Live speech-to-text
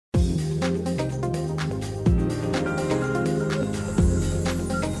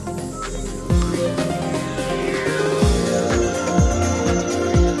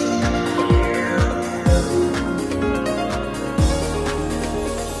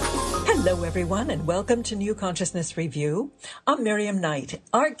Hello, everyone, and welcome to New Consciousness Review. I'm Miriam Knight.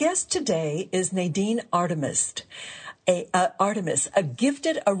 Our guest today is Nadine Artemis, a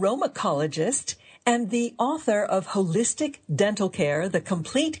gifted aromacologist and the author of Holistic Dental Care, The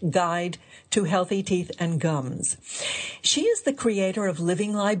Complete Guide to Healthy Teeth and Gums. She is the creator of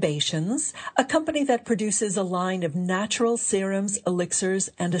Living Libations, a company that produces a line of natural serums, elixirs,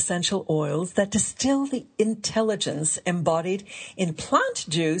 and essential oils that distill the intelligence embodied in plant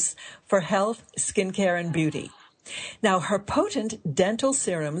juice for health, skincare, and beauty. Now, her potent dental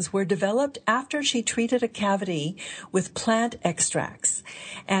serums were developed after she treated a cavity with plant extracts.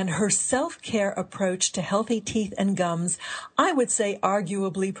 And her self-care approach to healthy teeth and gums, I would say,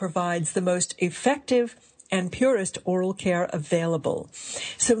 arguably provides the most effective and purest oral care available.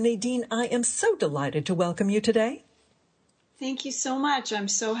 So, Nadine, I am so delighted to welcome you today. Thank you so much. I'm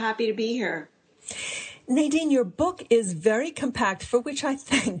so happy to be here. Nadine, your book is very compact, for which I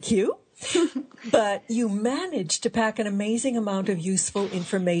thank you. But you managed to pack an amazing amount of useful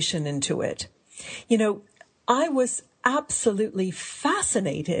information into it. You know, I was absolutely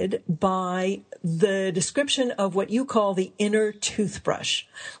fascinated by the description of what you call the inner toothbrush.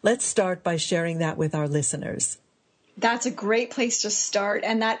 Let's start by sharing that with our listeners. That's a great place to start.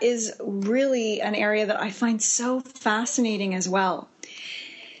 And that is really an area that I find so fascinating as well.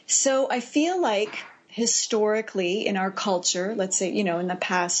 So I feel like historically in our culture, let's say, in the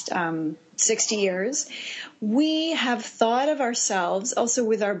past 60 years, we have thought of ourselves also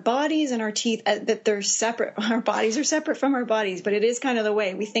with our bodies and our teeth that they're separate. Our bodies are separate from our bodies, but it is kind of the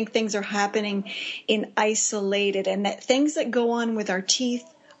way we think things are happening in isolated, and that things that go on with our teeth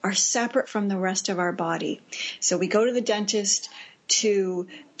are separate from the rest of our body. So we go to the dentist to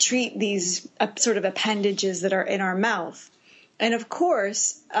treat these sort of appendages that are in our mouth. And of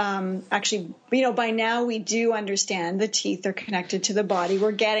course, actually, by now we do understand the teeth are connected to the body.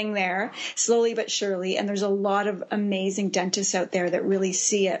 We're getting there slowly but surely. And there's a lot of amazing dentists out there that really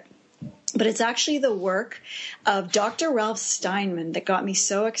see it. But it's actually the work of Dr. Ralph Steinman that got me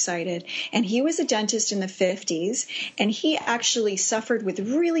so excited. And he was a dentist in the 50s. And he actually suffered with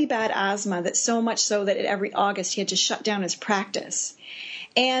really bad asthma, that so much so that every August he had to shut down his practice.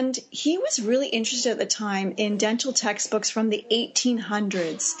 And he was really interested at the time in dental textbooks from the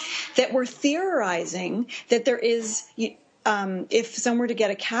 1800s that were theorizing that there is, if someone were to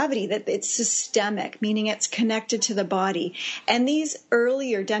get a cavity, that it's systemic, meaning it's connected to the body. And these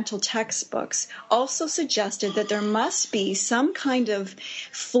earlier dental textbooks also suggested that there must be some kind of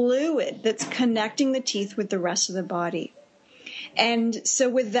fluid that's connecting the teeth with the rest of the body. And so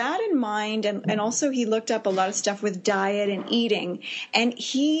with that in mind, and also he looked up a lot of stuff with diet and eating, and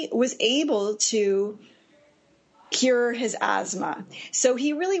he was able to cure his asthma. So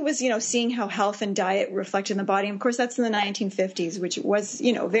he really was, seeing how health and diet reflected in the body. And of course, that's in the 1950s, which was,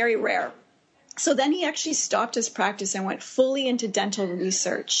 very rare. So then he actually stopped his practice and went fully into dental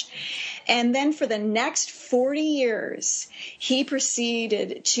research. And then for the next 40 years, he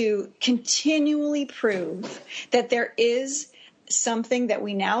proceeded to continually prove that there is something that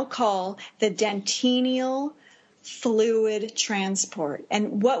we now call the dentinal fluid transport.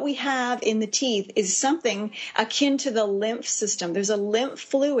 And what we have in the teeth is something akin to the lymph system. There's a lymph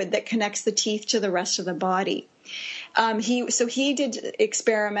fluid that connects the teeth to the rest of the body. He did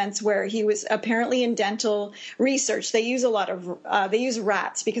experiments where he was apparently in dental research. They use they use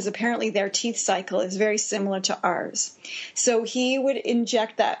rats because apparently their teeth cycle is very similar to ours. So he would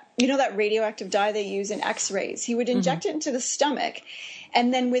inject that radioactive dye they use in x-rays. He would inject it into the stomach.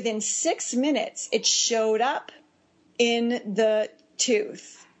 And then within 6 minutes, it showed up in the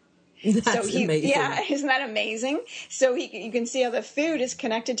tooth. That's amazing. Yeah, isn't that amazing? So you can see how the food is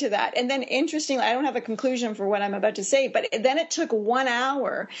connected to that. And then interestingly, I don't have a conclusion for what I'm about to say, but then it took 1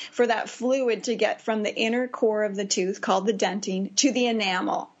 hour for that fluid to get from the inner core of the tooth, called the dentine, to the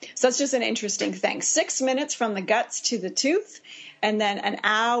enamel. So that's just an interesting thing. 6 minutes from the guts to the tooth, and then an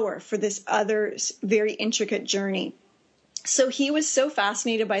hour for this other very intricate journey. So he was so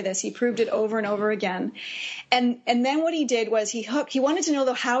fascinated by this. He proved it over and over again. And then what he did was he wanted to know,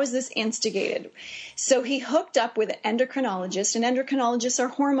 though, how is this instigated? So he hooked up with an endocrinologist, and endocrinologists are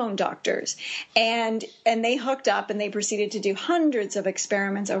hormone doctors. And they hooked up, and they proceeded to do hundreds of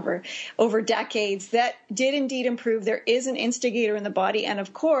experiments over decades that did indeed improve. There is an instigator in the body. And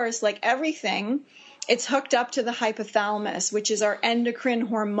of course, like everything, it's hooked up to the hypothalamus, which is our endocrine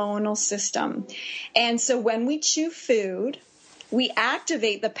hormonal system. And so when we chew food, we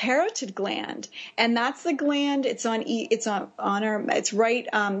activate the parotid gland, and that's the gland. It's right,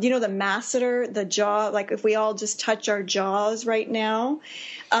 the masseter, the jaw, like if we all just touch our jaws right now,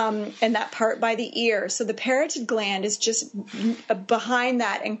 and that part by the ear. So the parotid gland is just behind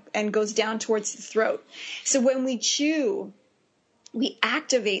that and goes down towards the throat. So when we chew, we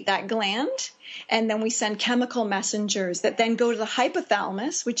activate that gland, and then we send chemical messengers that then go to the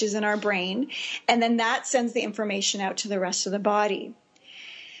hypothalamus, which is in our brain, and then that sends the information out to the rest of the body.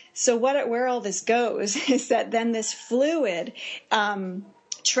 So where all this goes is that then this fluid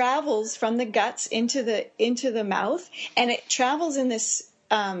travels from the guts into the mouth, and it travels in this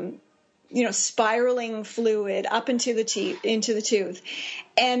spiraling fluid up into the tooth,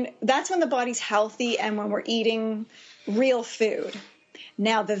 and that's when the body's healthy and when we're eating real food.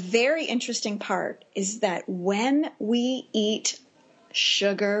 Now, the very interesting part is that when we eat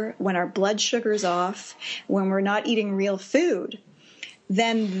sugar, when our blood sugar's off, when we're not eating real food,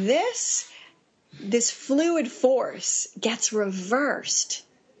 then this fluid force gets reversed.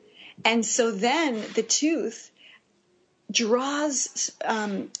 And so then the tooth draws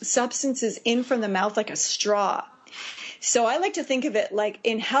substances in from the mouth like a straw. So I like to think of it like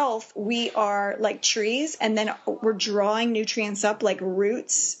in health, we are like trees, and then we're drawing nutrients up like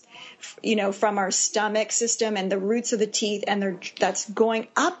roots, from our stomach system and the roots of the teeth, and that's going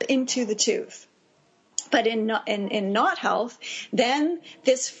up into the tooth. But in not health, then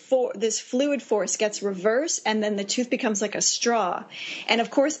this fluid force gets reversed, and then the tooth becomes like a straw. And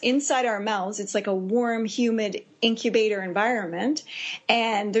of course, inside our mouths, it's like a warm, humid incubator environment,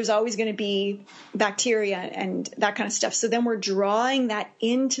 and there's always going to be bacteria and that kind of stuff. So then we're drawing that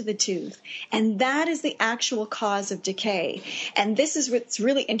into the tooth, and that is the actual cause of decay. And this is what's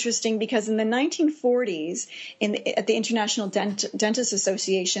really interesting, because in the 1940s, at the International Dentist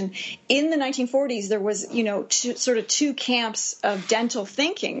Association, in the 1940s, there was two camps of dental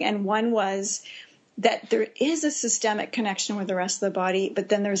thinking, and one was that there is a systemic connection with the rest of the body, but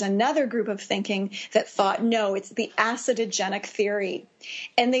then there's another group of thinking that thought, no, it's the acidogenic theory.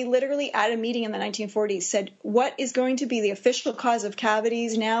 And they literally, at a meeting in the 1940s, said, what is going to be the official cause of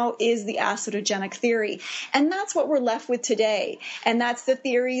cavities now is the acidogenic theory. And that's what we're left with today. And that's the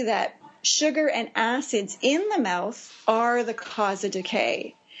theory that sugar and acids in the mouth are the cause of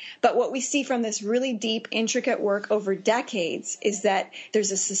decay. But what we see from this really deep, intricate work over decades is that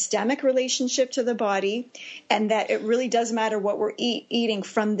there's a systemic relationship to the body, and that it really does matter what we're eating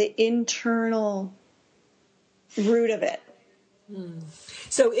from the internal root of it.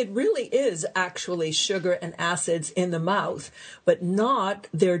 So it really is actually sugar and acids in the mouth, but not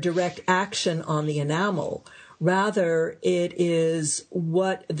their direct action on the enamel. Rather, it is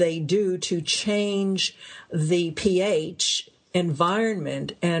what they do to change the pH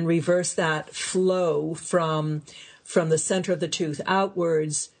environment and reverse that flow from the center of the tooth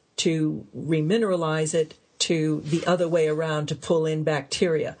outwards to remineralize it to the other way around to pull in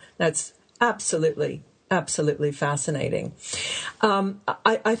bacteria. That's absolutely fascinating.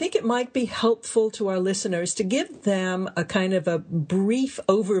 I think it might be helpful to our listeners to give them a kind of a brief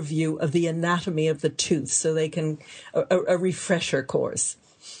overview of the anatomy of the tooth, so they can a refresher course.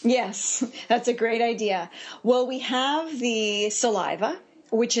 Yes, that's a great idea. Well, we have the saliva,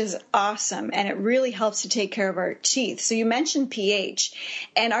 which is awesome, and it really helps to take care of our teeth. So you mentioned pH,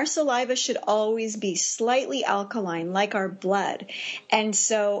 and our saliva should always be slightly alkaline, like our blood. And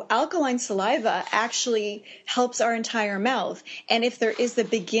so alkaline saliva actually helps our entire mouth. And if there is the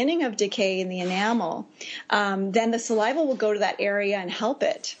beginning of decay in the enamel, then the saliva will go to that area and help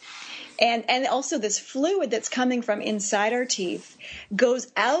it. And also this fluid that's coming from inside our teeth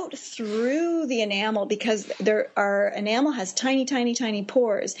goes out through the enamel, because our enamel has tiny, tiny, tiny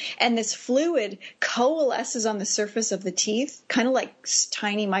pores. And this fluid coalesces on the surface of the teeth, kind of like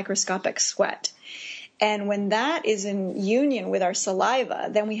tiny microscopic sweat. And when that is in union with our saliva,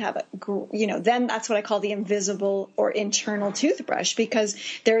 then we have then that's what I call the invisible or internal toothbrush, because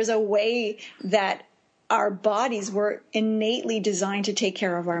there is a way that our bodies were innately designed to take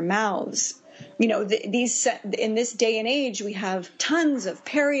care of our mouths. In this day and age, we have tons of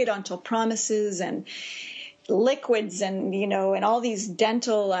periodontal promises and liquids and all these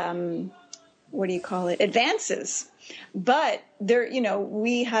dental, advances. But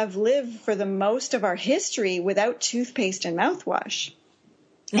we have lived for the most of our history without toothpaste and mouthwash.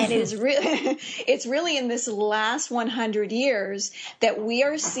 And it's really in this last 100 years that we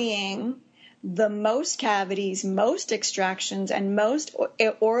are seeing the most cavities, most extractions, and most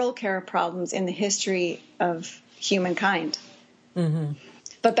oral care problems in the history of humankind. Mm-hmm.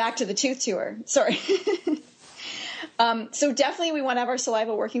 But back to the tooth tour. Sorry. So definitely we want to have our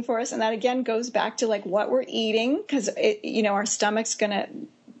saliva working for us. And that again goes back to like what we're eating, because our stomach's going to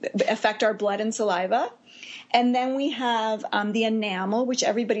affect our blood and saliva. And then we have the enamel, which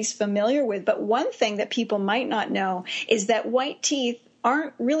everybody's familiar with. But one thing that people might not know is that white teeth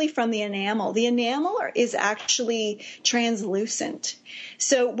aren't really from the enamel. The enamel is actually translucent.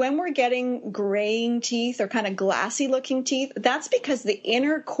 So when we're getting graying teeth or kind of glassy looking teeth, that's because the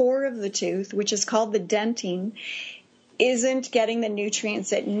inner core of the tooth, which is called the dentine, isn't getting the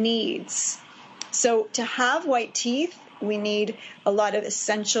nutrients it needs. So to have white teeth, we need a lot of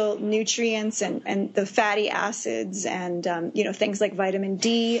essential nutrients and the fatty acids and, things like vitamin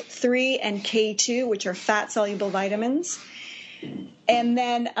D3 and K2, which are fat-soluble vitamins. And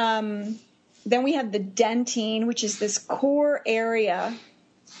then we have the dentine, which is this core area.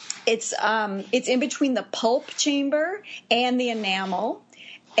 It's in between the pulp chamber and the enamel.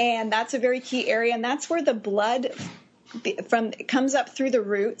 And that's a very key area. And that's where the blood comes up through the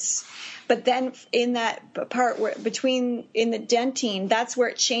roots, but then in that part where in the dentine, that's where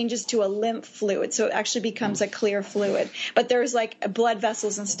it changes to a lymph fluid. So it actually becomes a clear fluid, but there's like blood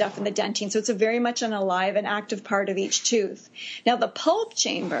vessels and stuff in the dentine. So it's a very much an alive and active part of each tooth. Now the pulp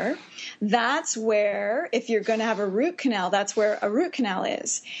chamber, that's where, if you're going to have a root canal, that's where a root canal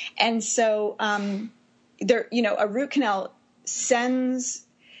is. And so, a root canal sends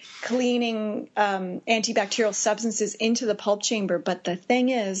cleaning antibacterial substances into the pulp chamber. But the thing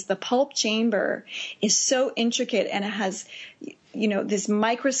is, the pulp chamber is so intricate and it has, this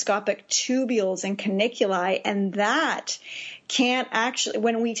microscopic tubules and caniculi, and that can't actually,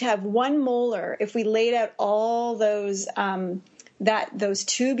 when we have one molar, if we laid out all those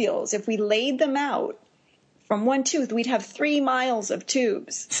tubules, if we laid them out from one tooth, we'd have 3 miles of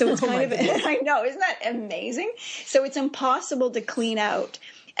tubes. So it's kind of, I know, isn't that amazing? So it's impossible to clean out.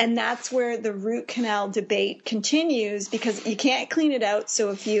 And that's where the root canal debate continues, because you can't clean it out.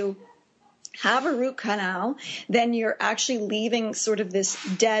 So if you have a root canal, then you're actually leaving sort of this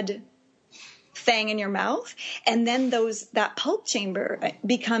dead thing in your mouth. And then that pulp chamber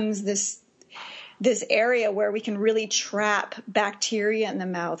becomes this area where we can really trap bacteria in the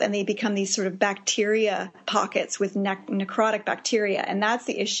mouth, and they become these sort of bacteria pockets with necrotic bacteria. And that's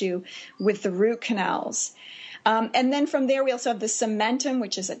the issue with the root canals. And then from there, we also have the cementum,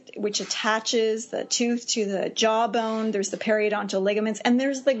 which attaches the tooth to the jawbone. There's the periodontal ligaments, and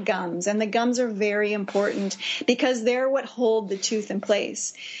there's the gums. And the gums are very important because they're what hold the tooth in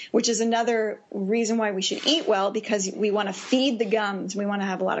place, which is another reason why we should eat well, because we want to feed the gums. We want to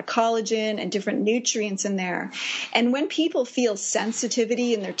have a lot of collagen and different nutrients in there. And when people feel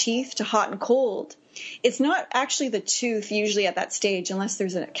sensitivity in their teeth to hot and cold, it's not actually the tooth usually at that stage, unless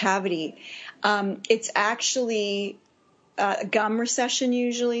there's a cavity. It's actually gum recession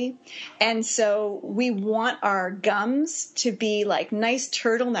usually. And so we want our gums to be like nice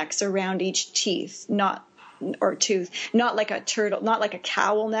turtlenecks around each teeth, not like a turtle, not like a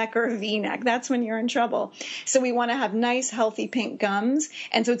cowl neck or a V-neck. That's when you're in trouble. So we want to have nice, healthy pink gums.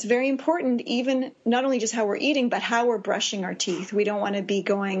 And so it's very important, even not only just how we're eating, but how we're brushing our teeth. We don't want to be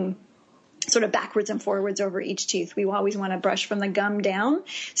going sort of backwards and forwards over each tooth. We always want to brush from the gum down.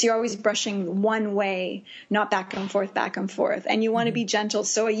 So you're always brushing one way, not back and forth, back and forth. And you want to be gentle.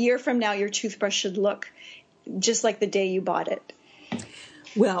 So a year from now, your toothbrush should look just like the day you bought it.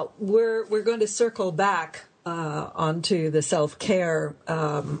 Well, we're going to circle back onto the self-care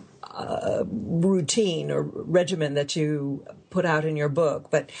routine or regimen that you put out in your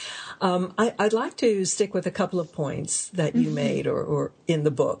book. But I'd like to stick with a couple of points that you made or in the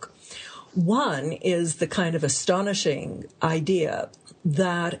book. One is the kind of astonishing idea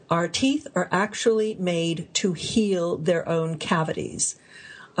that our teeth are actually made to heal their own cavities,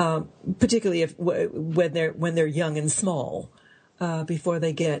 particularly when they're young and small, before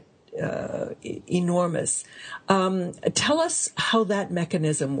they get enormous. Tell us how that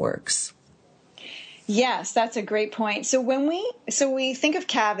mechanism works. Yes, that's a great point. So when we think of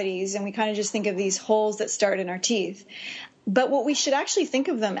cavities, and we kind of just think of these holes that start in our teeth, but what we should actually think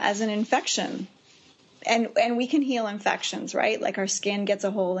of them as an infection. And we can heal infections, right? Like our skin gets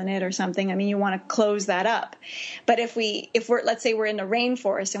a hole in it or something. I mean, you want to close that up. But if we're, let's say we're in the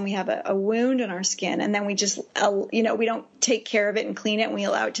rainforest and we have a wound in our skin, and then we just, we don't take care of it and clean it, and we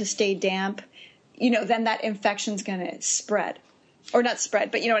allow it to stay damp, then that infection's going to spread. Or not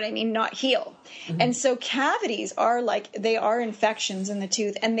spread, but you know what I mean? Not heal. Mm-hmm. And so cavities they are infections in the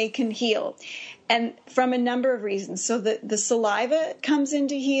tooth, and they can heal. And from a number of reasons. So the saliva comes in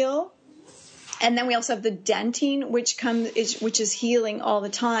to heal. And then we also have the dentine, which is healing all the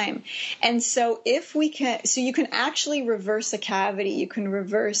time. And so you can actually reverse a cavity. You can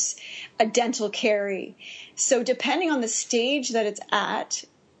reverse a dental carie. So depending on the stage that it's at,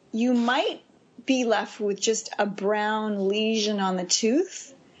 you might be left with just a brown lesion on the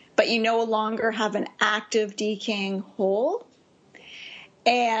tooth, but you no longer have an active decaying hole.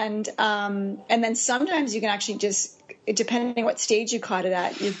 And then sometimes you can actually just, depending on what stage you caught it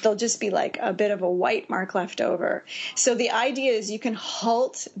at, there'll just be like a bit of a white mark left over. So the idea is you can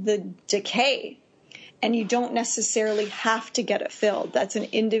halt the decay, and you don't necessarily have to get it filled. That's an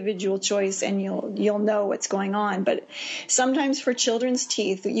individual choice, and you'll know what's going on. But sometimes for children's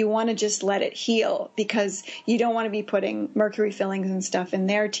teeth, you want to just let it heal, because you don't want to be putting mercury fillings and stuff in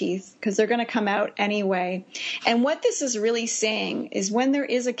their teeth, because they're going to come out anyway. And what this is really saying is when there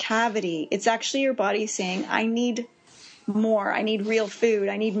is a cavity, it's actually your body saying, I need more. I need real food.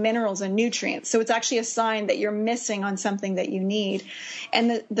 I need minerals and nutrients. So it's actually a sign that you're missing on something that you need.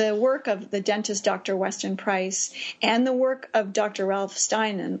 And the work of the dentist, Dr. Weston Price, and the work of Dr. Ralph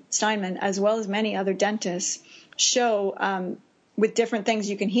Steinman, as well as many other dentists, show with different things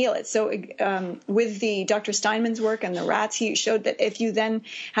you can heal it. So with the Dr. Steinman's work and the rats, he showed that if you then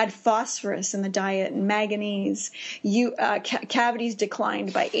had phosphorus in the diet and manganese, cavities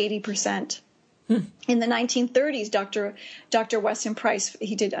declined by 80%. In the 1930s, Dr. Weston Price,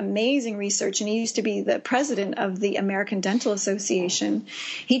 he did amazing research, and he used to be the president of the American Dental Association.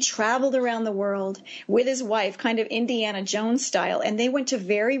 He traveled around the world with his wife, kind of Indiana Jones style, and they went to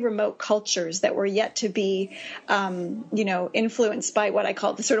very remote cultures that were yet to be, influenced by what I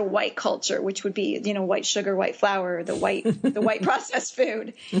call the sort of white culture, which would be, white sugar, white flour, the white processed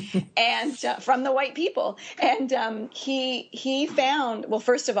food, and from the white people. And he found, well,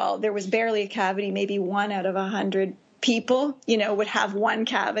 first of all, there was barely a cavity. Maybe 1 out of 100 people, would have one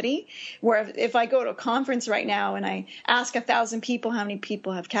cavity. Where if I go to a conference right now and I ask 1,000 people how many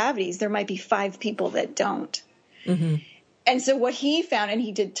people have cavities, there might be 5 people that don't. Mm-hmm. And so what he found, and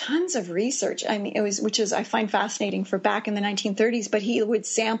he did tons of research, which I find fascinating for back in the 1930s, but he would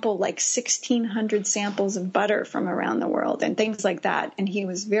sample like 1,600 samples of butter from around the world and things like that. And he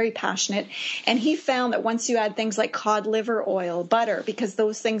was very passionate. And he found that once you add things like cod liver oil, butter, because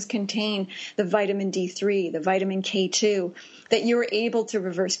those things contain the vitamin D3, the vitamin K2, that you were able to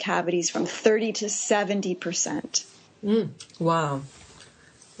reverse cavities from 30 to 70%. Wow.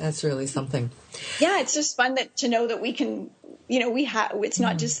 That's really something. Yeah, it's just fun to know that we can, it's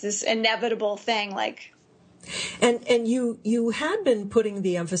not just this inevitable thing like. And you had been putting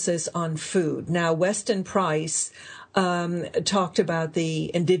the emphasis on food. Now, Weston Price talked about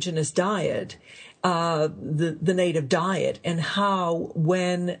the indigenous diet, the native diet, and how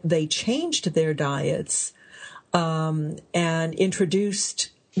when they changed their diets and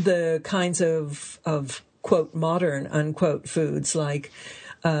introduced the kinds of quote modern unquote foods like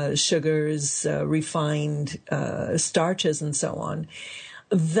sugars, refined starches, and so on,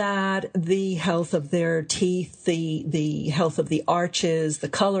 that the health of their teeth, the health of the arches, the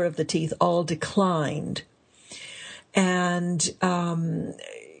color of the teeth all declined. And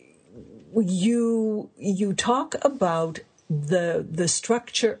you talk about the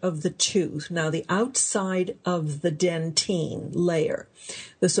structure of the tooth. Now, the outside of the dentine layer,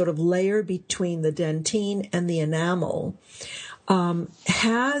 the sort of layer between the dentine and the enamel,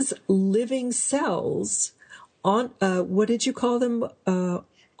 has living cells on, what did you call them?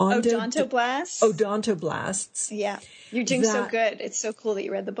 Odontoblasts. Odontoblasts. Yeah. You're doing so good. It's so cool that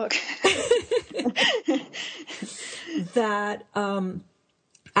you read the book. That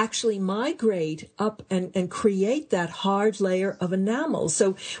actually migrate up and create that hard layer of enamel.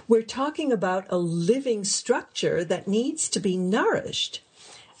 So we're talking about a living structure that needs to be nourished.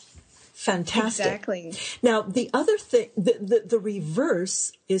 Fantastic. Exactly. Now, the other thing, the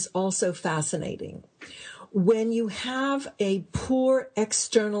reverse is also fascinating. When you have a poor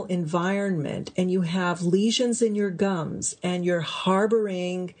external environment and you have lesions in your gums and you're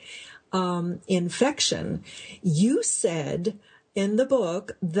harboring infection, you said in the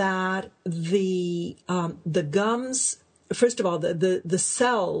book that the gums, first of all, the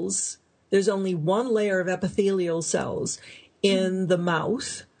cells, there's only one layer of epithelial cells in the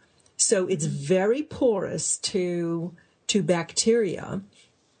mouth. So it's very porous to bacteria,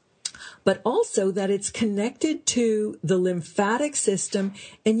 but also that it's connected to the lymphatic system.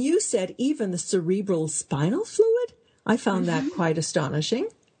 And you said even the cerebral spinal fluid. I found that quite astonishing.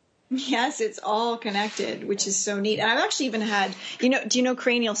 Yes, it's all connected, which is so neat. And I've actually even had, do you know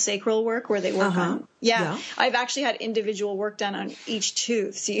cranial sacral work where they work on? Yeah. I've actually had individual work done on each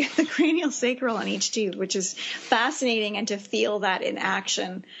tooth. So you have the cranial sacral on each tooth, which is fascinating, and to feel that in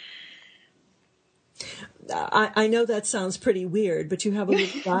action. I know that sounds pretty weird, but you have a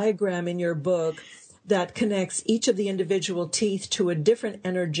little diagram in your book that connects each of the individual teeth to a different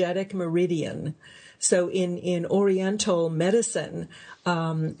energetic meridian. So in Oriental medicine,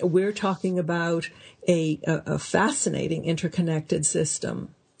 we're talking about a fascinating interconnected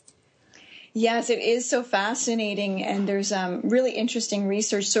system. Yes, it is so fascinating, and there's really interesting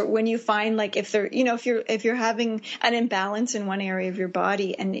research. So when you find, like, if you're having an imbalance in one area of your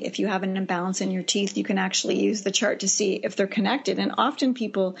body, and if you have an imbalance in your teeth, you can actually use the chart to see if they're connected. And often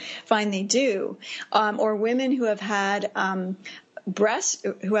people find they do, or women who have had breast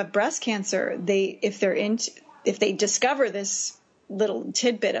cancer, if they discover this little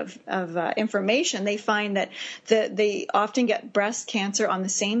tidbit of information, they find that they often get breast cancer on the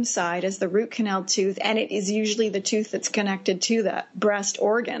same side as the root canal tooth, and it is usually the tooth that's connected to the breast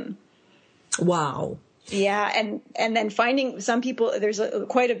organ. Wow. Yeah, and then finding some people, there's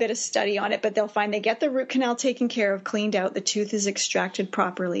quite a bit of study on it, but they'll find they get the root canal taken care of, cleaned out, the tooth is extracted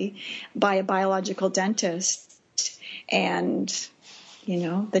properly by a biological dentist, and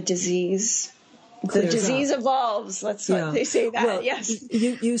the disease evolves. That's what they say that. Well, yes.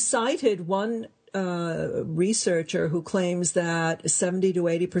 You cited one researcher who claims that 70 to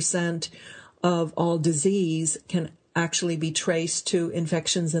 80% of all disease can actually be traced to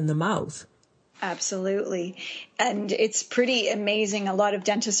infections in the mouth. Absolutely. And it's pretty amazing. A lot of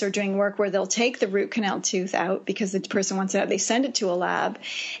dentists are doing work where they'll take the root canal tooth out because the person wants it out. They send it to a lab.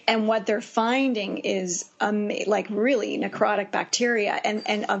 And what they're finding is like really necrotic bacteria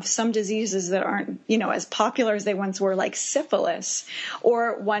and of some diseases that aren't, as popular as they once were, like syphilis.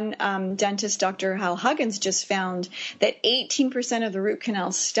 Or one dentist, Dr. Hal Huggins, just found that 18% of the root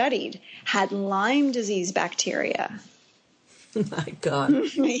canals studied had Lyme disease bacteria. My God.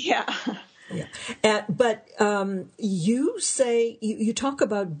 Yeah. Yeah. But you say, you talk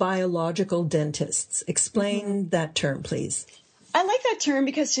about biological dentists. Explain that term, please. I like that term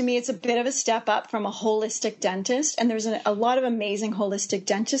because to me it's a bit of a step up from a holistic dentist, and there's a lot of amazing holistic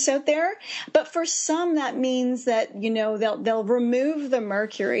dentists out there. But for some, that means that, they'll remove the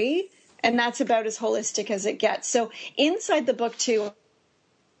mercury, and that's about as holistic as it gets. So inside the book, too,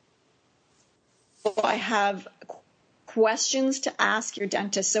 I have questions to ask your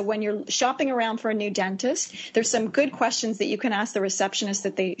dentist. So when you're shopping around for a new dentist, there's some good questions that you can ask the receptionist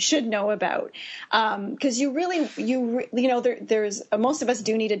that they should know about. Because there's most of us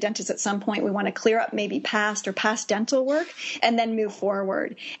do need a dentist at some point. We want to clear up maybe past dental work and then move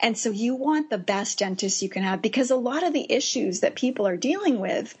forward. And so you want the best dentist you can have, because a lot of the issues that people are dealing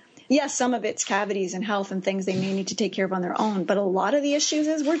with, yes, some of it's cavities and health and things they may need to take care of on their own. But a lot of the issues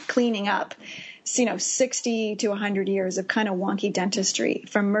is we're cleaning up 60 to 100 years of kind of wonky dentistry,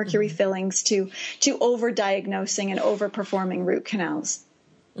 from mercury fillings to overdiagnosing and overperforming root canals.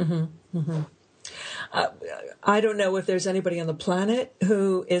 Mm-hmm. Mm-hmm. I don't know if there's anybody on the planet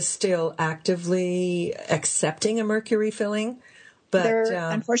who is still actively accepting a mercury filling, but there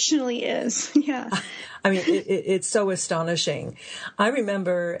unfortunately is. Yeah. I mean, it's so astonishing. I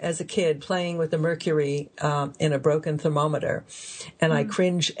remember as a kid playing with the mercury in a broken thermometer, and I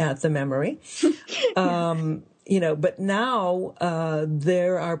cringe at the memory. But now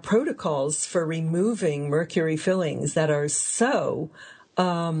there are protocols for removing mercury fillings that are so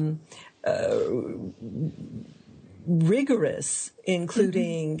rigorous,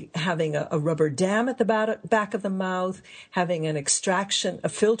 including having a rubber dam at the back of the mouth, having a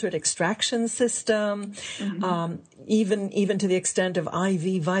filtered extraction system, even to the extent of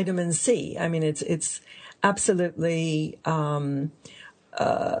IV vitamin C. I mean, it's absolutely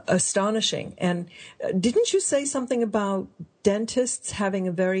astonishing. And didn't you say something about dentists having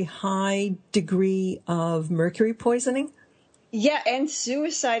a very high degree of mercury poisoning? Yeah, and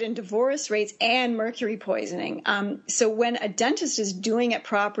suicide and divorce rates and mercury poisoning. So when a dentist is doing it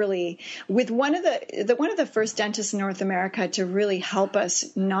properly, with one of the first dentists in North America to really help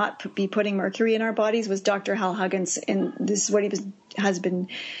us not be putting mercury in our bodies was Dr. Hal Huggins, and this is what he has been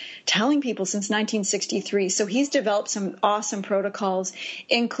telling people since 1963. So he's developed some awesome protocols,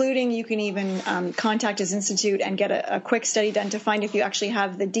 including you can even contact his institute and get a quick study done to find if you actually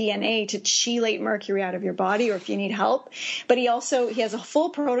have the DNA to chelate mercury out of your body or if you need help. But he has a full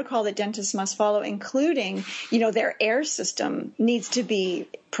protocol that dentists must follow, including, their air system needs to be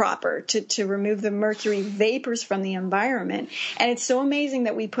proper to remove the mercury vapors from the environment. And it's so amazing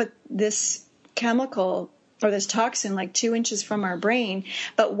that we put this chemical or this toxin like 2 inches from our brain.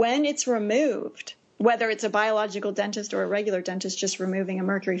 But when it's removed, whether it's a biological dentist or a regular dentist just removing a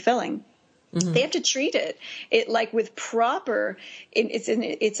mercury filling, They have to treat it like with proper. It's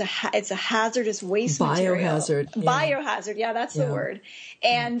a hazardous waste material. Biohazard. Yeah, that's the word.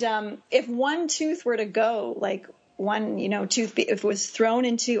 And if one tooth were to go, like one tooth, if it was thrown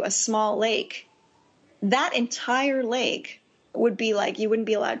into a small lake, that entire lake would be like you wouldn't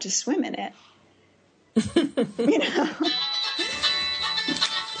be allowed to swim in it.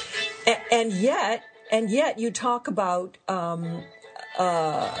 And yet you talk about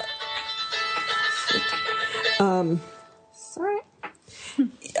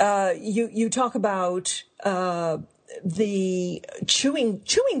you talk about the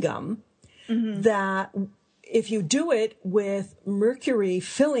chewing gum, that if you do it with mercury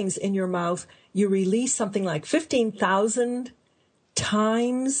fillings in your mouth, you release something like 15,000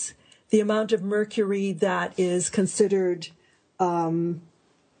 times the amount of mercury that is considered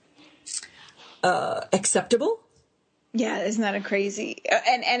acceptable. Yeah, isn't that a crazy?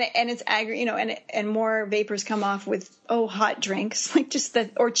 And it's and more vapors come off with hot drinks, like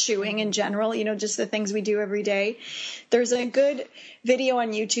or chewing in general, just the things we do every day. There's a good video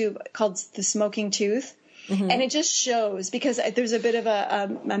on YouTube called The Smoking Tooth. And it just shows, because there's a bit of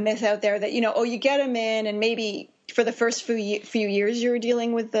a myth out there that, you get them in and maybe for the first few years you're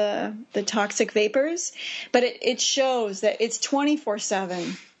dealing with the toxic vapors, but it shows that it's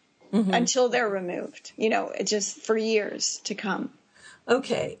 24/7 until they're removed, just for years to come.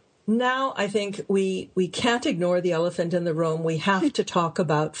 Okay. Now I think we can't ignore the elephant in the room. We have to talk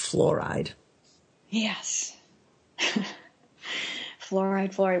about fluoride. Yes.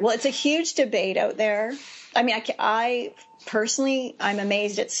 Fluoride. Well, it's a huge debate out there. I mean, I personally, I'm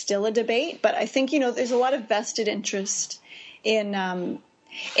amazed it's still a debate, but I think, there's a lot of vested interest in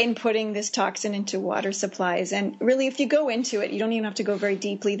putting this toxin into water supplies. And really, if you go into it, you don't even have to go very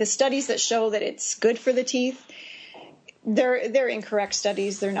deeply. The studies that show that it's good for the teeth, they're incorrect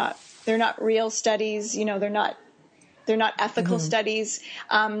studies. They're not real studies. They're not ethical studies.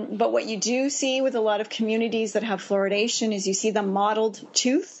 But what you do see with a lot of communities that have fluoridation is you see the mottled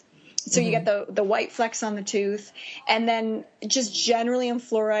tooth. So you get the white flecks on the tooth. And then just generally in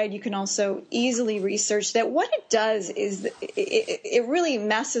fluoride, you can also easily research that what it does is it really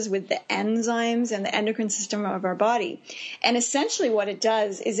messes with the enzymes and the endocrine system of our body. And essentially what it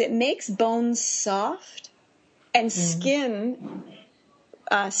does is it makes bones soft and skin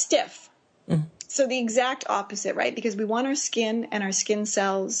stiff. So the exact opposite, right? Because we want our skin and our skin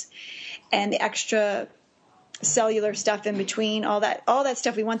cells and the extra cellular stuff in between, all that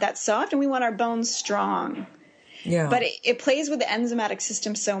stuff, we want that soft, and we want our bones strong. Yeah. But it plays with the enzymatic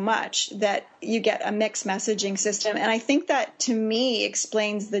system so much that you get a mixed messaging system. And I think that, to me,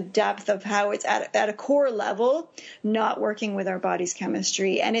 explains the depth of how it's at a core level not working with our body's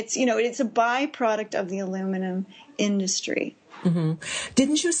chemistry. And it's a byproduct of the aluminum industry.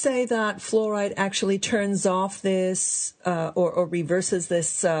 Didn't you say that fluoride actually turns off this or reverses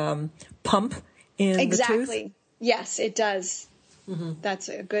this pump in the tooth? Exactly. Yes, it does. That's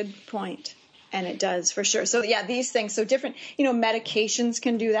a good point. And it does, for sure. So, yeah, these things. So different, medications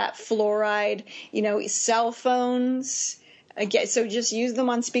can do that. Fluoride, cell phones. Again, so just use them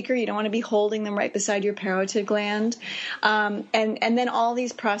on speaker. You don't want to be holding them right beside your parotid gland. And then all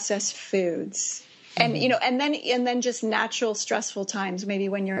these processed foods. And, and then just natural stressful times, maybe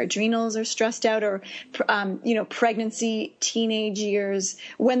when your adrenals are stressed out, or, pregnancy, teenage years,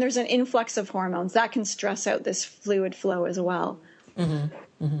 when there's an influx of hormones, that can stress out this fluid flow as well.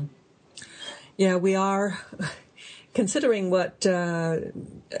 Yeah, we are, considering what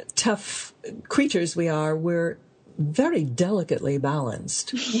tough creatures we are, we're very delicately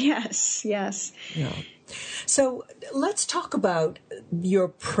balanced. Yes. Yeah. So let's talk about your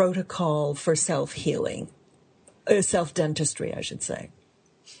protocol for self-healing, self-dentistry, I should say.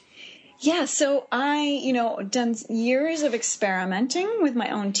 Yeah, so I, done years of experimenting with my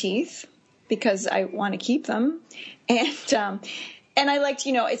own teeth because I want to keep them. And I liked,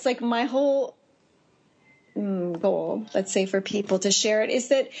 it's like my whole goal, let's say, for people to share it is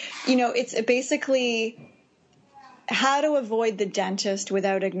that, it's basically how to avoid the dentist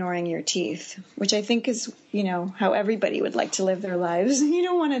without ignoring your teeth, which I think is, how everybody would like to live their lives. You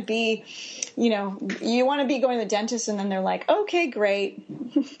don't want to be, you want to be going to the dentist and then they're like, okay, great.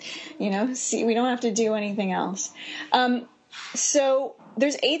 See, we don't have to do anything else. So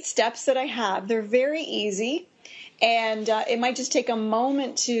there's 8 steps that I have. They're very easy, and it might just take a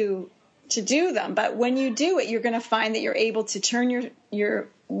moment to do them. But when you do it, you're going to find that you're able to turn your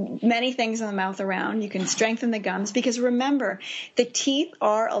many things in the mouth around. You can strengthen the gums because remember, the teeth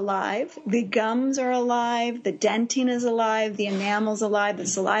are alive, the gums are alive, the dentin is alive, the enamel's alive, the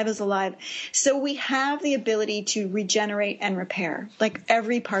saliva's alive. So we have the ability to regenerate and repair, like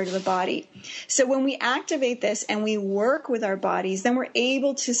every part of the body. So when we activate this and we work with our bodies, then we're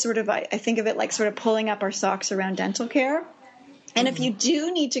able to sort of, I think of it like sort of pulling up our socks around dental care. And if you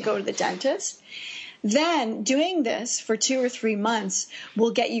do need to go to the dentist, then doing this for 2 or 3 months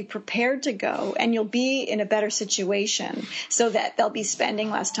will get you prepared to go, and you'll be in a better situation so that they'll be spending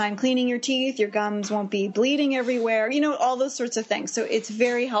less time cleaning your teeth, your gums won't be bleeding everywhere, all those sorts of things. So it's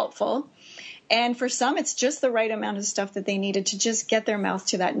very helpful. And for some, it's just the right amount of stuff that they needed to just get their mouth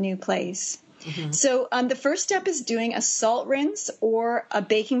to that new place. Mm-hmm. So the first step is doing a salt rinse or a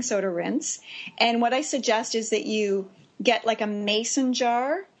baking soda rinse. And what I suggest is that you get like a mason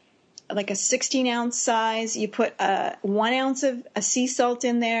jar, like a 16-ounce size. You put 1 ounce of a sea salt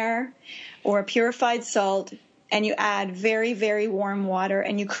in there or a purified salt, and you add very, very warm water,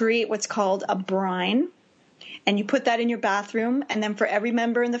 and you create what's called a brine. And you put that in your bathroom, and then for every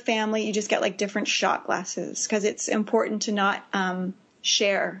member in the family, you just get like different shot glasses because it's important to not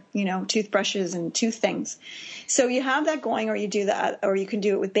share, toothbrushes and tooth things. So you have that going, or you do that, or you can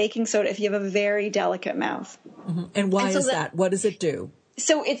do it with baking soda if you have a very delicate mouth. Mm-hmm. And why is that? What does it do?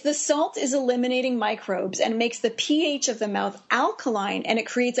 So the salt is eliminating microbes and makes the pH of the mouth alkaline, and it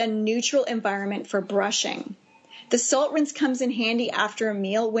creates a neutral environment for brushing. The salt rinse comes in handy after a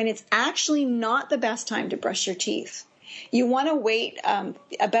meal when it's actually not the best time to brush your teeth. You want to wait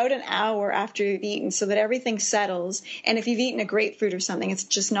about an hour after you've eaten so that everything settles. And if you've eaten a grapefruit or something, it's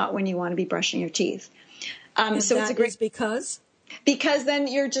just not when you want to be brushing your teeth. So it's a great because then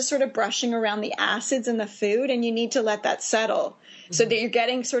you're just sort of brushing around the acids in the food, and you need to let that settle so that you're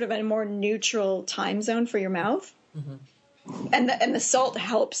getting sort of a more neutral time zone for your mouth. Mm-hmm. And the salt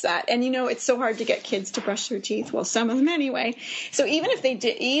helps that. And, it's so hard to get kids to brush their teeth. Well, some of them anyway. So even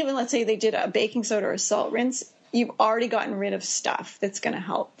let's say they did a baking soda or a salt rinse, you've already gotten rid of stuff that's going to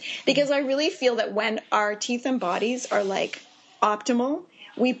help. Because I really feel that when our teeth and bodies are like optimal,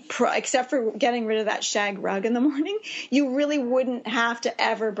 except for getting rid of that shag rug in the morning, you really wouldn't have to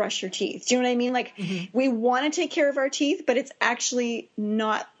ever brush your teeth. Do you know what I mean? Like, we want to take care of our teeth, but it's actually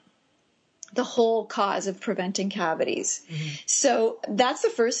not the whole cause of preventing cavities. Mm-hmm. So that's the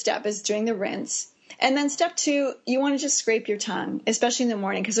first step, is doing the rinse. And then step 2, you want to just scrape your tongue, especially in the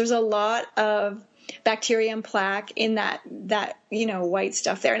morning, because there's a lot of bacteria and plaque in that white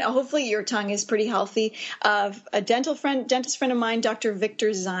stuff there. And hopefully your tongue is pretty healthy. A dentist friend of mine, Dr. Victor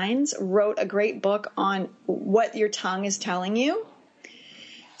Zines, wrote a great book on what your tongue is telling you.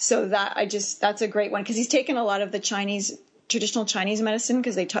 So that's a great one, because he's taken a lot of the traditional Chinese medicine,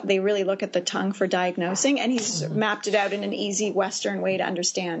 because they really look at the tongue for diagnosing, and he's mapped it out in an easy Western way to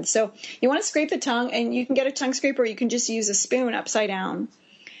understand. So you want to scrape the tongue, and you can get a tongue scraper, or you can just use a spoon upside down.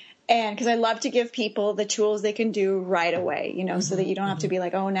 And because I love to give people the tools they can do right away, so that you don't have to be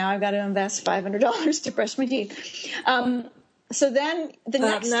like, oh, now I've got to invest $500 to brush my teeth. So then the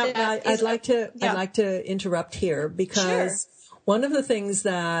next step I'd like to interrupt here, because one of the things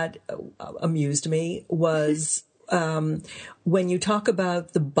that amused me was when you talk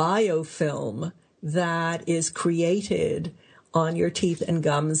about the biofilm that is created on your teeth and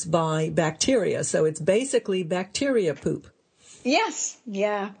gums by bacteria. So it's basically bacteria poop. Yes.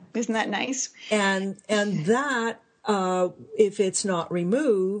 Yeah. Isn't that nice? And that, if it's not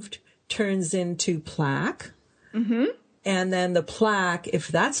removed, turns into plaque. Mm-hmm. And then the plaque, if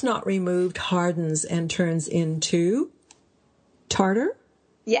that's not removed, hardens and turns into tartar.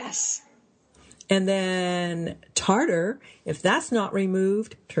 Yes. And then tartar, if that's not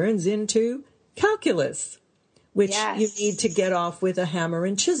removed, turns into calculus, which you need to get off with a hammer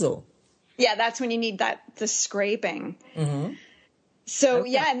and chisel. Yeah, that's when you need the scraping. Mm-hmm. So,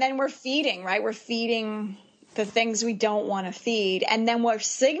 and then we're feeding, right? We're feeding the things we don't want to feed. And then we're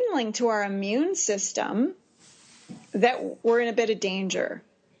signaling to our immune system that we're in a bit of danger.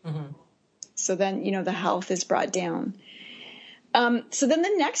 Mm-hmm. So then, the health is brought down. So then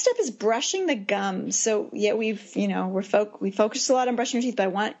the next step is brushing the gums. So we focused a lot on brushing your teeth, but I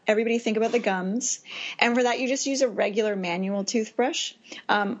want everybody to think about the gums. And for that, you just use a regular manual toothbrush.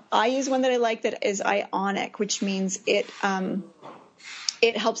 I use one that I like that is ionic, which means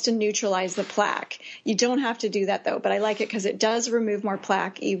it helps to neutralize the plaque. You don't have to do that, though, but I like it because it does remove more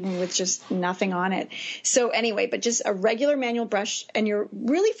plaque even with just nothing on it. So anyway, but just a regular manual brush, and you're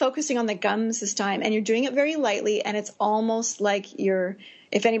really focusing on the gums this time, and you're doing it very lightly, and it's almost like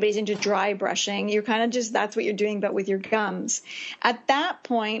if anybody's into dry brushing, you're kind of just, that's what you're doing, but with your gums. At that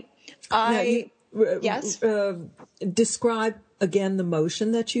point, Yes. Describe again the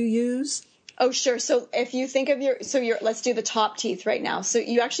motion that you use. Oh, sure. So if you think of let's do the top teeth right now. So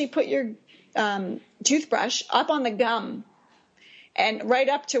you actually put your toothbrush up on the gum and right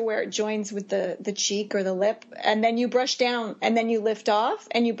up to where it joins with the cheek or the lip. And then you brush down and then you lift off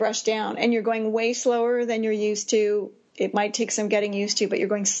and you brush down and you're going way slower than you're used to. It might take some getting used to, but you're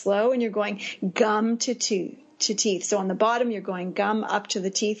going slow and you're going gum to teeth. So on the bottom, you're going gum up to the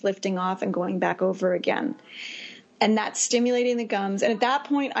teeth, lifting off and going back over again. And that's stimulating the gums. And at that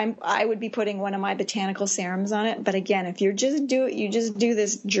point, I would be putting one of my botanical serums on it. But again, if you just do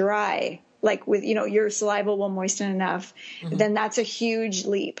this dry, like with, your saliva will moisten enough, then that's a huge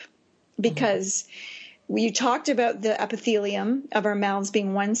leap. Because you talked about the epithelium of our mouths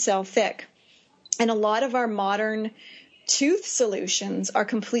being one cell thick. And a lot of our modern tooth solutions are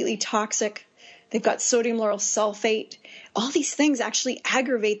completely toxic. They've got sodium lauryl sulfate. All these things actually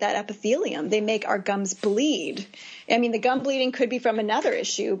aggravate that epithelium. They make our gums bleed. I mean, the gum bleeding could be from another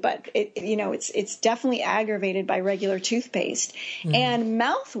issue, but it's definitely aggravated by regular toothpaste. And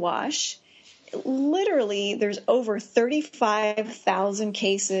mouthwash, literally, there's over 35,000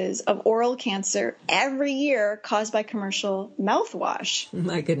 cases of oral cancer every year caused by commercial mouthwash.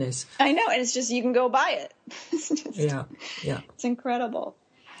 My goodness. I know, and it's just, you can go buy it. Yeah. It's incredible.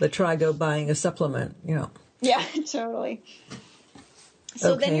 But try go buying a supplement, Yeah, totally.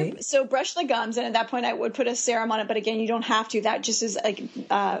 So okay. Then brush the gums, and at that point I would put a serum on it. But again, you don't have to. That just is like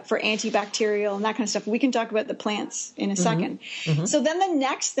for antibacterial and that kind of stuff. We can talk about the plants in a second. So then the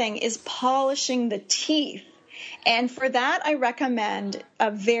next thing is polishing the teeth. And for that, I recommend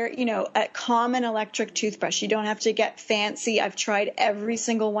a common electric toothbrush. You don't have to get fancy. I've tried every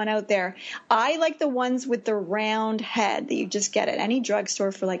single one out there. I like the ones with the round head that you just get at any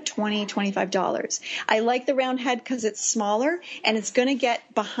drugstore for like $20, $25. I like the round head because it's smaller and it's going to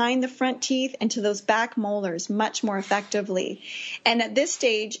get behind the front teeth and to those back molars much more effectively. And at this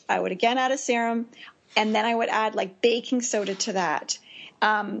stage, I would again add a serum, and then I would add like baking soda to that.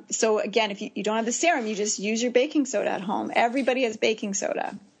 So again, if you don't have the serum, you just use your baking soda at home. Everybody has baking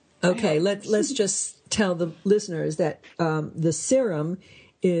soda. Okay, let's just tell the listeners that the serum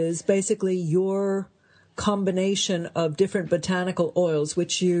is basically your combination of different botanical oils,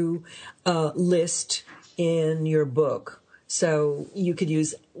 which you list in your book. So you could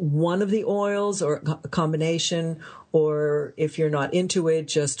use one of the oils or a combination, or if you're not into it,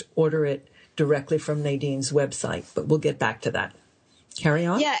 just order it directly from Nadine's website. But we'll get back to that. Carry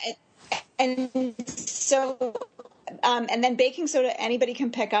on. Yeah. And so, and then baking soda, anybody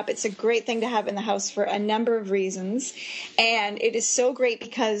can pick up. It's a great thing to have in the house for a number of reasons. And it is so great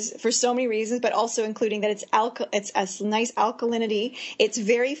because for so many reasons, but also including that it's a nice alkalinity. It's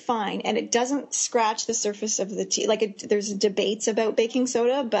very fine and it doesn't scratch the surface of the teeth. There's debates about baking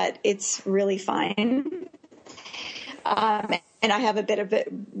soda, but it's really fine. And I have a bit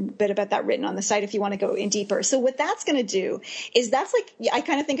about that written on the site if you want to go in deeper. So what that's going to do is that's like, I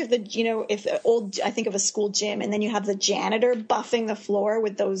kind of think of I think of a school gym, and then you have the janitor buffing the floor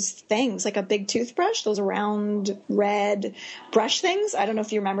with those things, like a big toothbrush, those round red brush things. I don't know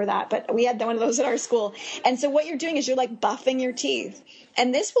if you remember that, but we had one of those at our school. And so what you're doing is you're like buffing your teeth.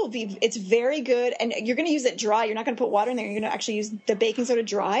 And it's very good. And you're going to use it dry. You're not going to put water in there. You're going to actually use the baking soda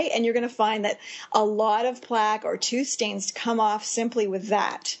dry. And you're going to find that a lot of plaque or tooth stains come off simply with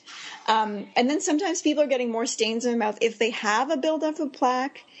that. And then sometimes people are getting more stains in their mouth if they have a buildup of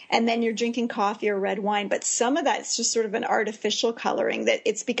plaque and then you're drinking coffee or red wine. But some of that's just sort of an artificial coloring, that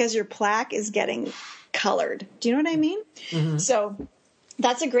it's because your plaque is getting colored. Do you know what I mean? Mm-hmm. So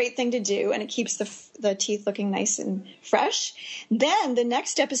that's a great thing to do, and it keeps the teeth looking nice and fresh. Then the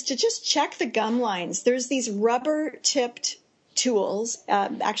next step is to just check the gum lines. There's these rubber-tipped tools,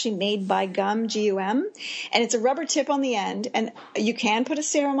 actually made by Gum, G-U-M, and it's a rubber tip on the end, and you can put a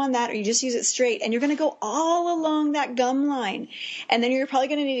serum on that, or you just use it straight, and you're going to go all along that gum line. And then you're probably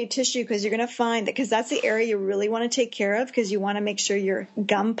going to need a tissue because you're going to find that, because that's the area you really want to take care of, because you want to make sure your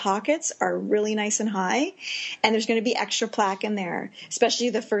gum pockets are really nice and high, and there's going to be extra plaque in there, especially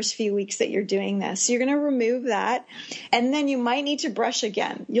the first few weeks that you're doing this. So you're going to remove that, and then you might need to brush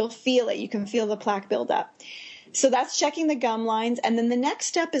again. You'll feel it. You can feel the plaque build up. So that's checking the gum lines. And then the next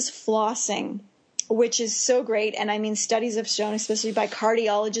step is flossing, which is so great. And I mean, studies have shown, especially by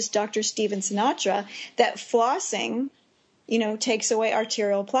cardiologist Dr. Stephen Sinatra, that flossing, takes away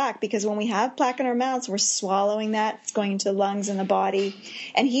arterial plaque, because when we have plaque in our mouths, we're swallowing that. It's going into the lungs and the body.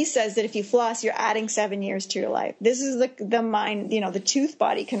 And he says that if you floss, you're adding 7 years to your life. This is the mind, the tooth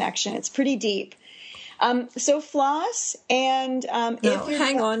body connection. It's pretty deep. So floss and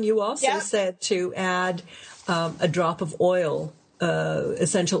hang on. You also said to add a drop of oil,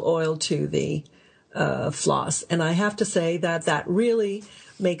 essential oil, to the floss. And I have to say that really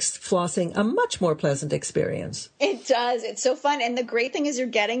makes flossing a much more pleasant experience. It does. It's so fun. And the great thing is you're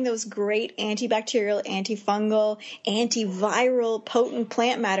getting those great antibacterial, antifungal, antiviral, potent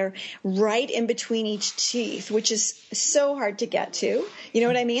plant matter right in between each teeth, which is so hard to get to. You know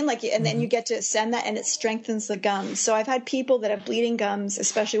what I mean? Like, and then you get to send that and it strengthens the gums. So I've had people that have bleeding gums,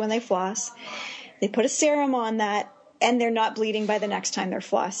 especially when they floss. They put a serum on that and they're not bleeding by the next time they're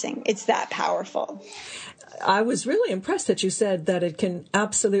flossing. It's that powerful. I was really impressed that you said that it can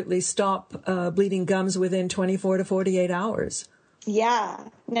absolutely stop bleeding gums within 24 to 48 hours. Yeah.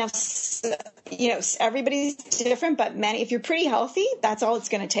 Now, you know, everybody's different, but if you're pretty healthy, that's all it's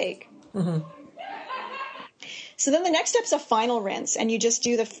going to take. Mm-hmm. So then the next step's a final rinse, and you just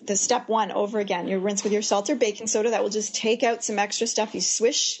do the step one over again. You rinse with your salt or baking soda. That will just take out some extra stuff. You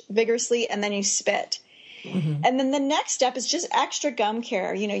swish vigorously, and then you spit. Mm-hmm. And then the next step is just extra gum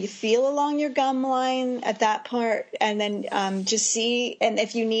care. You know, you feel along your gum line at that part, and then just see. And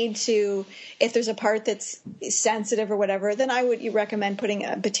if you need to, if there's a part that's sensitive or whatever, then you recommend putting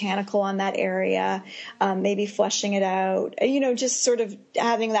a botanical on that area, maybe flushing it out. You know, just sort of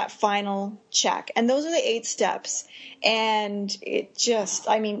having that final check. And those are the 8 steps. And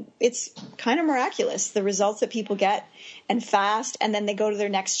it's kind of miraculous, the results that people get, and fast. And then they go to their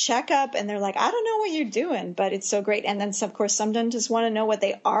next checkup and they're like, I don't know what you're doing, but it's so great. And then, of course, some dentists want to know what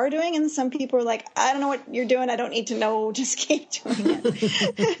they are doing. And some people are like, I don't know what you're doing. I don't need to know. Just keep doing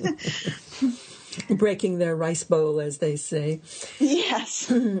it. Breaking their rice bowl, as they say. Yes.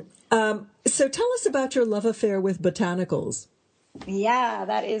 So tell us about your love affair with botanicals. Yeah,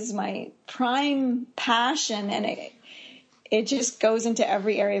 that is my prime passion. And it just goes into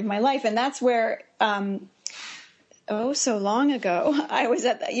every area of my life. And that's where, so long ago, I was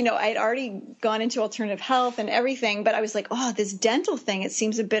I'd already gone into alternative health and everything, but I was like, this dental thing, it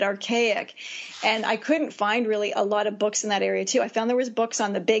seems a bit archaic. And I couldn't find really a lot of books in that area too. I found there was books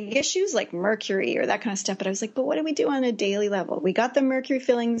on the big issues like mercury or that kind of stuff, but I was like, but what do we do on a daily level? We got the mercury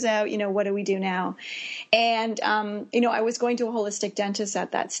fillings out, what do we do now? And, I was going to a holistic dentist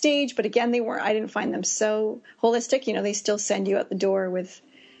at that stage, but again, I didn't find them so holistic. They still send you out the door with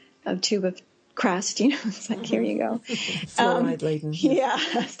a tube of crust, it's like, here you go. Fluoride laden. Yeah,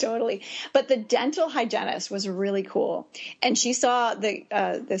 totally. But the dental hygienist was really cool. And she saw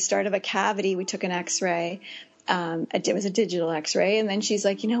the start of a cavity. We took an x-ray. It was a digital x-ray. And then she's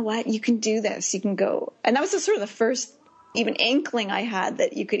like, you know what? You can do this. You can go. And that was sort of the first even inkling I had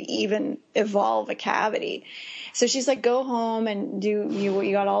that you could even evolve a cavity. So she's like, go home and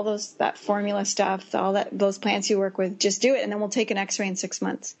you got all that formula stuff, those plants you work with, just do it. And then we'll take an x-ray in 6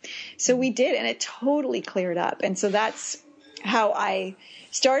 months. So we did, and it totally cleared up. And so that's how I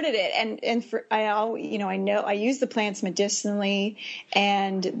started it. I use the plants medicinally,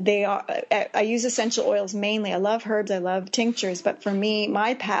 and I use essential oils mainly. I love herbs. I love tinctures. But for me,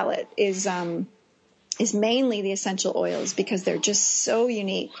 my palette is mainly the essential oils because they're just so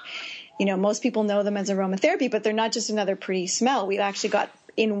unique. Most people know them as aromatherapy, but they're not just another pretty smell. We've actually got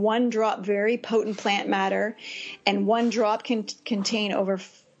in one drop very potent plant matter, and one drop can contain over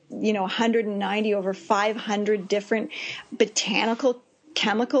 190, over 500 different botanical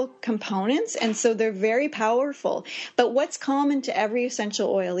chemical components, and so they're very powerful. But what's common to every essential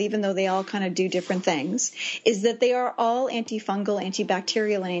oil, even though they all kind of do different things, is that they are all antifungal,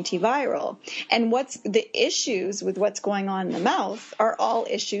 antibacterial, and antiviral. And what's the issues with what's going on in the mouth are all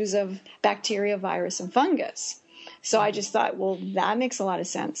issues of bacteria, virus, and fungus. So I just thought, well, that makes a lot of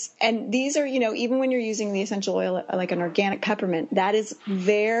sense. And these are, even when you're using the essential oil, like an organic peppermint, that is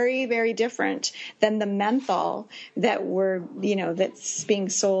very, very different than the menthol that's being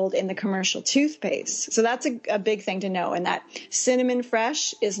sold in the commercial toothpaste. So that's a big thing to know. And that cinnamon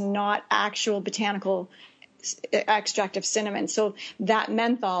fresh is not actual botanical extract of cinnamon. So that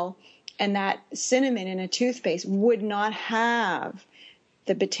menthol and that cinnamon in a toothpaste would not have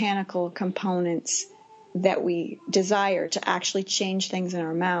the botanical components that we desire to actually change things in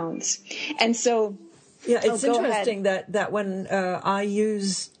our mouths. And so, it's interesting that when I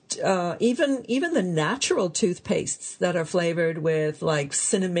used even the natural toothpastes that are flavored with like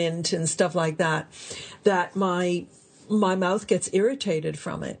cinnamon and stuff like that my mouth gets irritated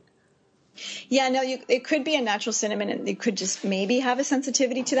from it. Yeah, no, it could be a natural cinnamon, and you could just maybe have a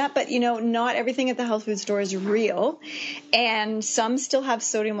sensitivity to that. But, not everything at the health food store is real. And some still have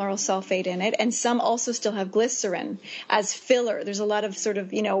sodium lauryl sulfate in it. And some also still have glycerin as filler. There's a lot of sort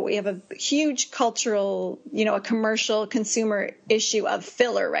of, we have a huge cultural, a commercial consumer issue of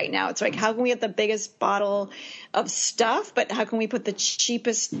filler right now. It's like, how can we get the biggest bottle of stuff, but how can we put the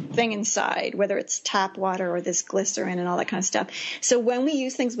cheapest thing inside, whether it's tap water or this glycerin and all that kind of stuff? So when we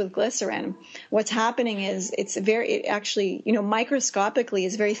use things with glycerin, what's happening is it actually, microscopically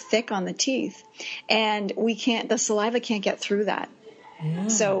is very thick on the teeth, and the saliva can't get through that. Yeah.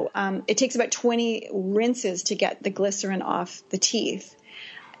 So it takes about 20 rinses to get the glycerin off the teeth.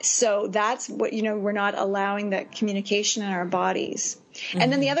 So that's what, we're not allowing that communication in our bodies. Mm-hmm.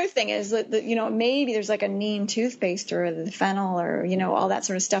 And then the other thing is that, maybe there's like a neem toothpaste or the fennel or, all that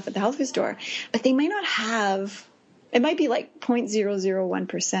sort of stuff at the health food store, but they may not have, it might be like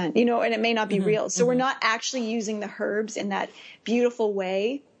 0.001%, and it may not be mm-hmm. real. So mm-hmm. we're not actually using the herbs in that beautiful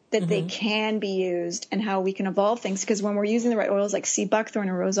way that mm-hmm. they can be used and how we can evolve things. Because when we're using the right oils like sea buckthorn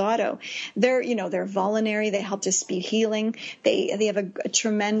or rosato, they're vulnerary. They help to speed healing. They have a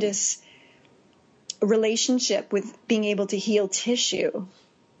tremendous relationship with being able to heal tissue.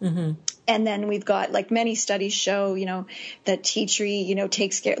 Mm-hmm. And then we've got, like, many studies show, that tea tree,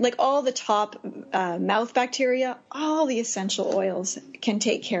 takes care, like all the top mouth bacteria, all the essential oils can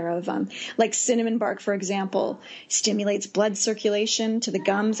take care of them. Like cinnamon bark, for example, stimulates blood circulation to the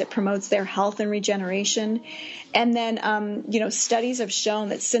gums. It promotes their health and regeneration. And then, studies have shown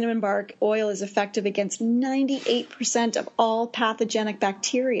that cinnamon bark oil is effective against 98% of all pathogenic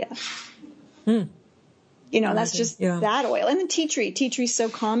bacteria. Hmm. That's just that oil. And then tea tree is so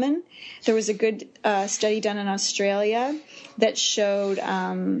common. There was a good study done in Australia that showed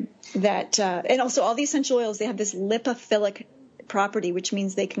that, and also all the essential oils, they have this lipophilic property, which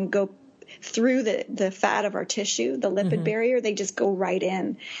means they can go through the fat of our tissue, the lipid mm-hmm. barrier. They just go right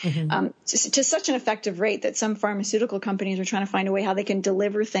in mm-hmm. To such an effective rate that some pharmaceutical companies are trying to find a way how they can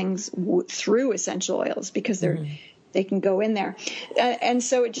deliver things through essential oils because they're mm-hmm. they can go in there. And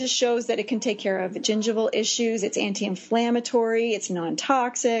so it just shows that it can take care of gingival issues. It's anti-inflammatory. It's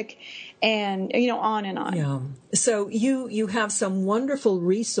non-toxic. And, on and on. Yeah. So you have some wonderful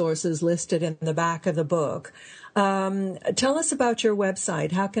resources listed in the back of the book. Tell us about your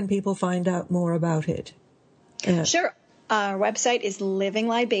website. How can people find out more about it? Sure. Our website is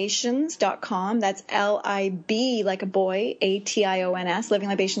livinglibations.com. That's L-I-B, like a boy, A-T-I-O-N-S,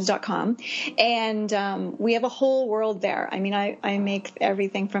 livinglibations.com. And we have a whole world there. I mean, I make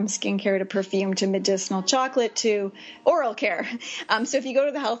everything from skincare to perfume to medicinal chocolate to oral care. So if you go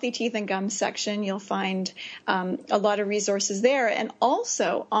to the Healthy Teeth and Gums section, you'll find a lot of resources there. And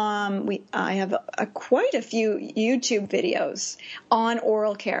also, I have quite a few YouTube videos on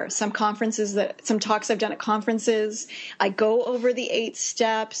oral care. Some talks I've done at conferences. I go over the 8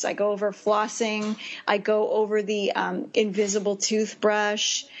 steps. I go over flossing. I go over the invisible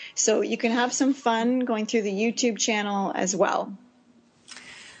toothbrush. So you can have some fun going through the YouTube channel as well.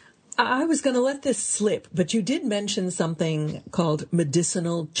 I was going to let this slip, but you did mention something called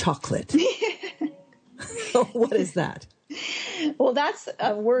medicinal chocolate. What is that? Well, that's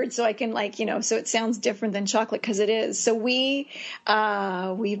a word, so I can so it sounds different than chocolate because it is. So we've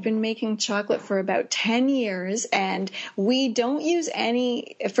been making chocolate for about 10 years, and we don't use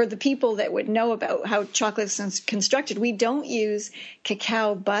for the people that would know about how chocolate is constructed, we don't use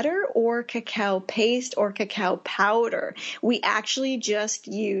cacao butter or cacao paste or cacao powder. We actually just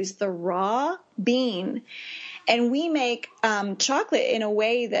use the raw bean. And we make chocolate in a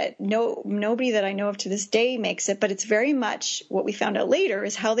way that nobody that I know of to this day makes it, but it's very much what we found out later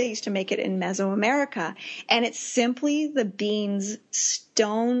is how they used to make it in Mesoamerica. And it's simply the beans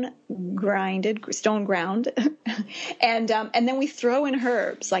stone ground, and then we throw in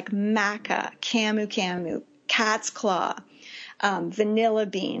herbs like maca, camu, cat's claw, vanilla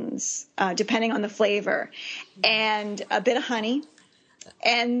beans, depending on the flavor, and a bit of honey.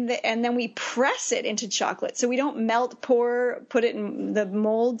 And then we press it into chocolate. So we don't put it in the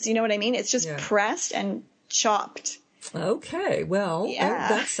molds. You know what I mean? It's just pressed and chopped. Okay. Well,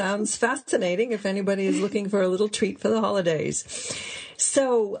 that sounds fascinating if anybody is looking for a little treat for the holidays.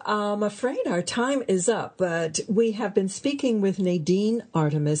 So I'm afraid our time is up, but we have been speaking with Nadine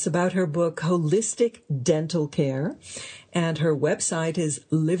Artemis about her book, Holistic Dental Care. And her website is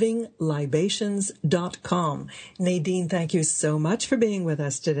livinglibations.com. Nadine, thank you so much for being with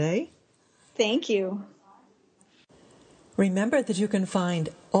us today. Thank you. Remember that you can find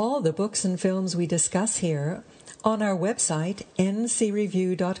all the books and films we discuss here on our website,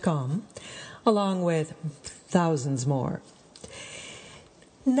 ncreview.com, along with thousands more.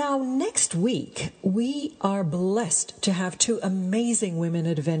 Now, next week, we are blessed to have 2 amazing women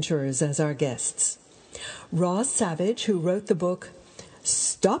adventurers as our guests. Roz Savage, who wrote the book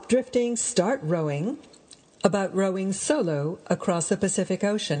Stop Drifting, Start Rowing, about rowing solo across the Pacific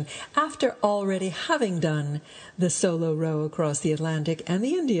Ocean after already having done the solo row across the Atlantic and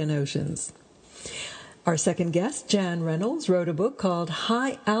the Indian Oceans. Our second guest, Jan Reynolds, wrote a book called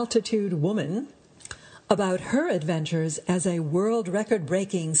High Altitude Woman, about her adventures as a world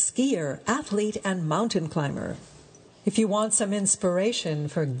record-breaking skier, athlete, and mountain climber. If you want some inspiration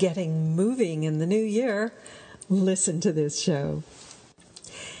for getting moving in the new year, listen to this show.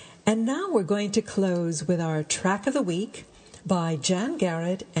 And now we're going to close with our track of the week by Jan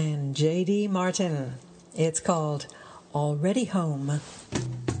Garrett and J.D. Martin. It's called Already Home.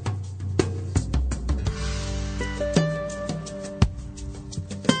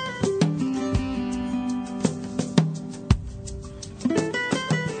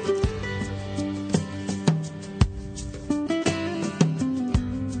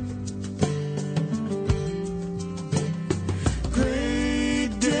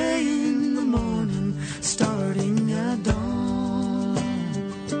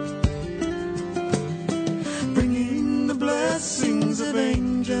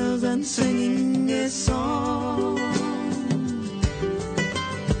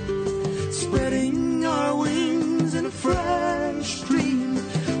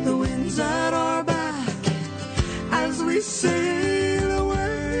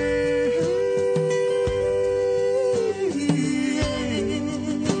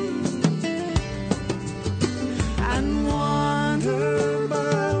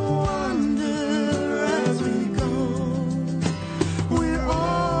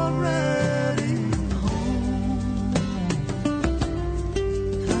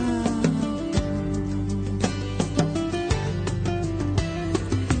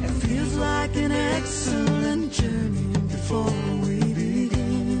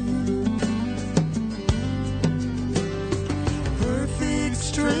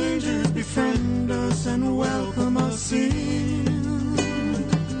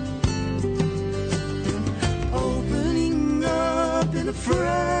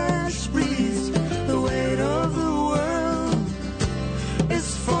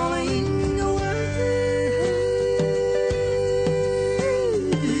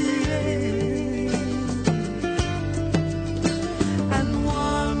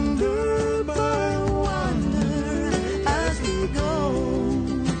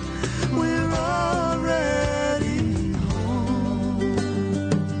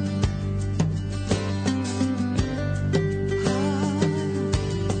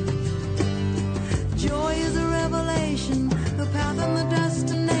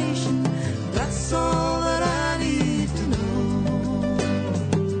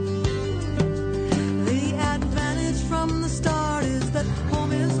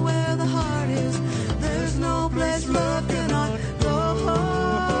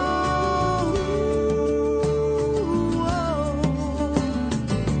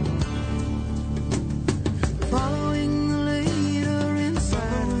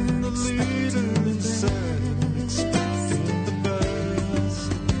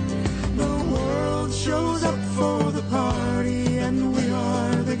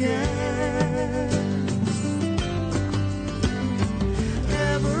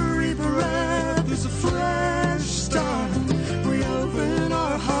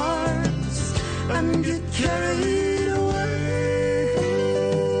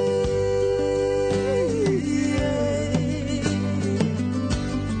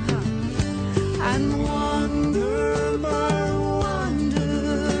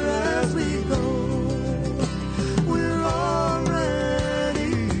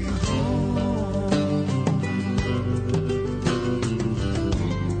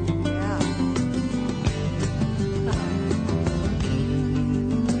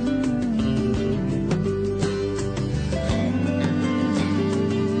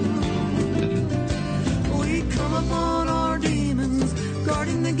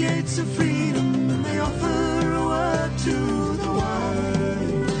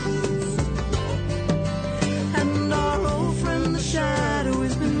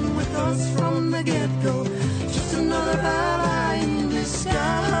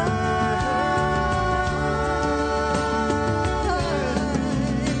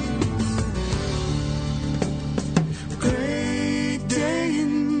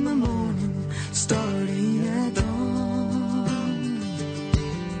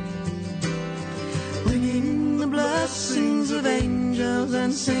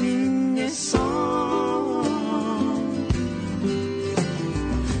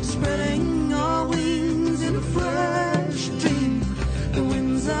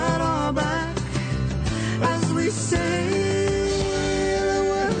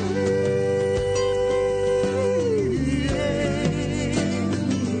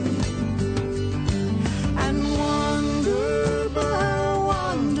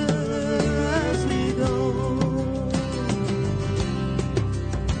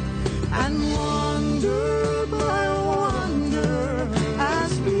 And wonder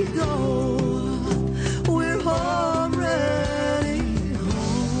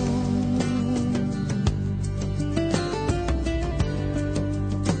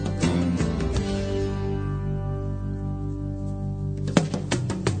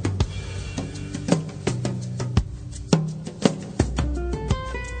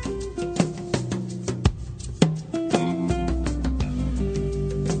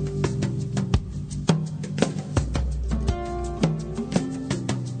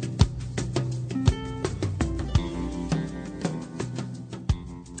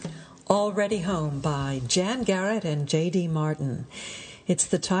Already Home by Jan Garrett and J.D. Martin. It's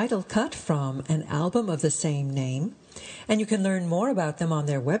the title cut from an album of the same name, and you can learn more about them on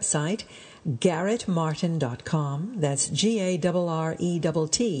their website, garrettmartin.com. That's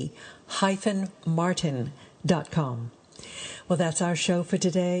GARRETT-Martin.com. Well, that's our show for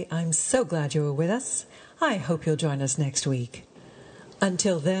today. I'm so glad you were with us. I hope you'll join us next week.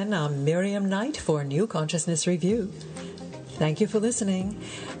 Until then, I'm Miriam Knight for New Consciousness Review. Thank you for listening,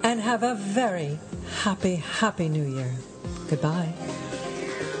 and have a very happy, happy New Year. Goodbye.